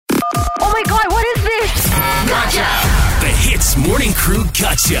my god, what is this? The Hits Morning Crew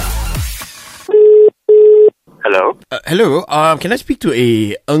Gotcha. Hello? Hello, can I speak to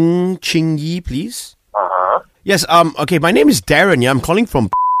a Ng Ching Yi, please? Uh-huh. Yes, okay, my name is Darren. Yeah, I'm calling from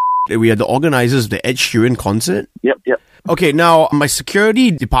we are the organizers of the Ed Sheeran concert. Yep. Okay, now, my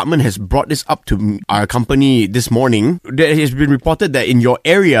security department has brought this up to our company this morning. There has been reported that in your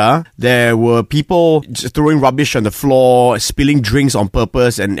area, there were people just throwing rubbish on the floor, spilling drinks on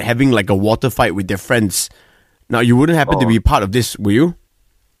purpose, and having like a water fight with their friends. Now, you wouldn't happen to be part of this, will you?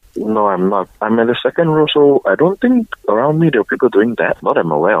 No, I'm not. I'm in the second row, so I don't think around me there are people doing that. Not that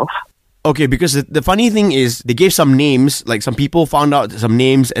I'm aware of. Okay, because the funny thing is, they gave some names, like some people found out some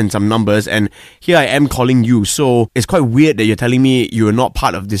names and some numbers, and here I am calling you. So it's quite weird that you're telling me you're not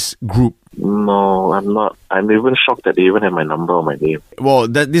part of this group. No, I'm not. I'm even shocked that they even have my number or my name. Well,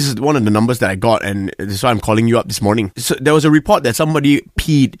 this is one of the numbers that I got, and this is why I'm calling you up this morning. So there was a report that somebody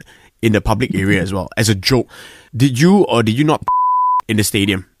peed in the public area as well, as a joke. Did you or did you not in the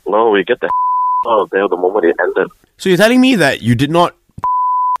stadium? No, we get the out there the moment it ended. So you're telling me that you did not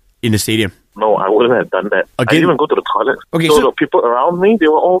in the stadium? No, I wouldn't have done that. I Again? didn't even go to the toilet. Okay, so so- the people around me, they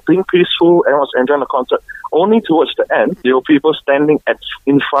were all being peaceful. Everyone was enjoying the concert. Only towards the end, there were people standing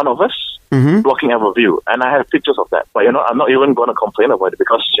in front of us, blocking our view. And I have pictures of that. But, I'm not even going to complain about it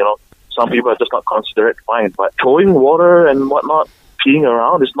because, some people are just not consider it fine. But throwing water and whatnot, peeing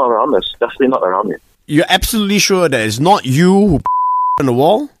around, it's not around us. Definitely not around me. You're absolutely sure that it's not you who on the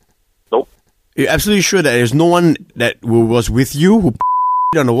wall? Nope. You're absolutely sure that there's no one that was with you who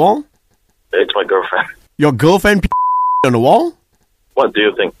on the wall? It's my girlfriend. Your girlfriend on the wall? What do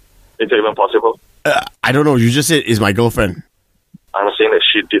you think? Is it even possible? I don't know. You just said, is my girlfriend. I'm saying that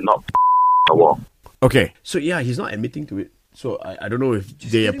she did not on the wall. Okay. So, yeah, he's not admitting to it. So, I don't know if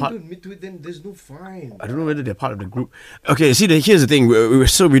they are part... admit to it, then there's no fine. I don't know whether they're part of the group. Okay, see, here's the thing.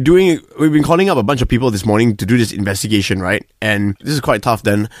 We've been calling up a bunch of people this morning to do this investigation, right? And this is quite tough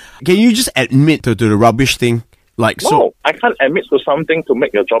then. Can you just admit to the rubbish thing? No, I can't admit to something to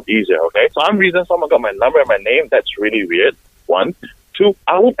make your job easier, okay? Some reason someone got my number and my name, that's really weird. 1. 2,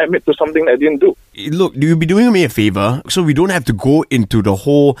 I won't admit to something that I didn't do. Look, you'll be doing me a favor, so we don't have to go into the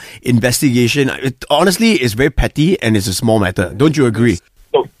whole investigation. Honestly, it's very petty and it's a small matter. Don't you agree?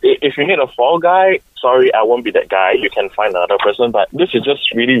 Look, if you need a fall guy, sorry, I won't be that guy. You can find another person, but this is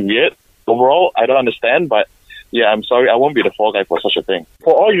just really weird. Overall, I don't understand, but yeah, I'm sorry, I won't be the fall guy for such a thing.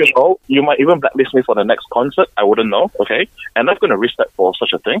 For all you know, you might even blacklist me for the next concert. I wouldn't know, okay? I'm not going to risk that for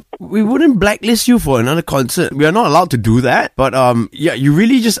such a thing. We wouldn't blacklist you for another concert. We are not allowed to do that. But yeah, you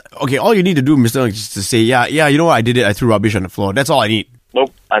really just... Okay, all you need to do, Mr. is just to say, yeah, you know what, I did it. I threw rubbish on the floor. That's all I need.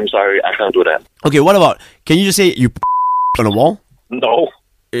 Nope, I'm sorry, I can't do that. Okay, what about... Can you just say you on the wall? No.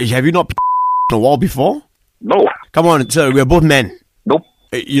 Have you not on the wall before? No. Come on, sir, we're both men. Nope.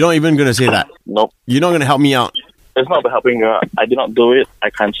 You're not even going to say that? Nope. You're not going to help me out? It's not about helping you out. I did not do it. I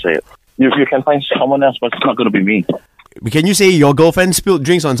can't say it. You can find someone else, but it's not going to be me. Can you say your girlfriend spilled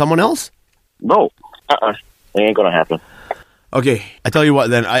drinks on someone else? No. It ain't going to happen. Okay, I tell you what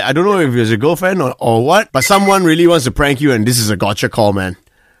then. I don't know if it's a girlfriend or what, but someone really wants to prank you and this is a gotcha call, man.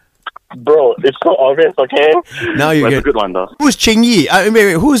 Bro, it's so obvious, okay? Now you That's get... a good one, though. Who's Ching Yi?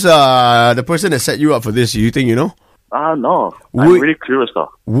 Wait, who's the person that set you up for this? You think you know? No. I'm really curious, though.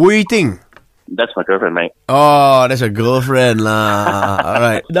 Wei Ting. That's my girlfriend, mate. Oh, that's a girlfriend lah.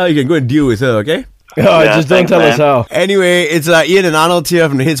 Alright, now you can go and deal with her, okay? Just don't tell us how. Anyway, it's Ian and Arnold here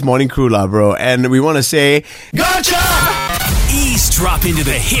from the Hits Morning Crew lah, bro. And we want to say... Gotcha! Eavesdrop into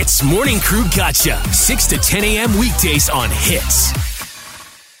the Hits Morning Crew Gotcha. 6 to 10 a.m. weekdays on Hits.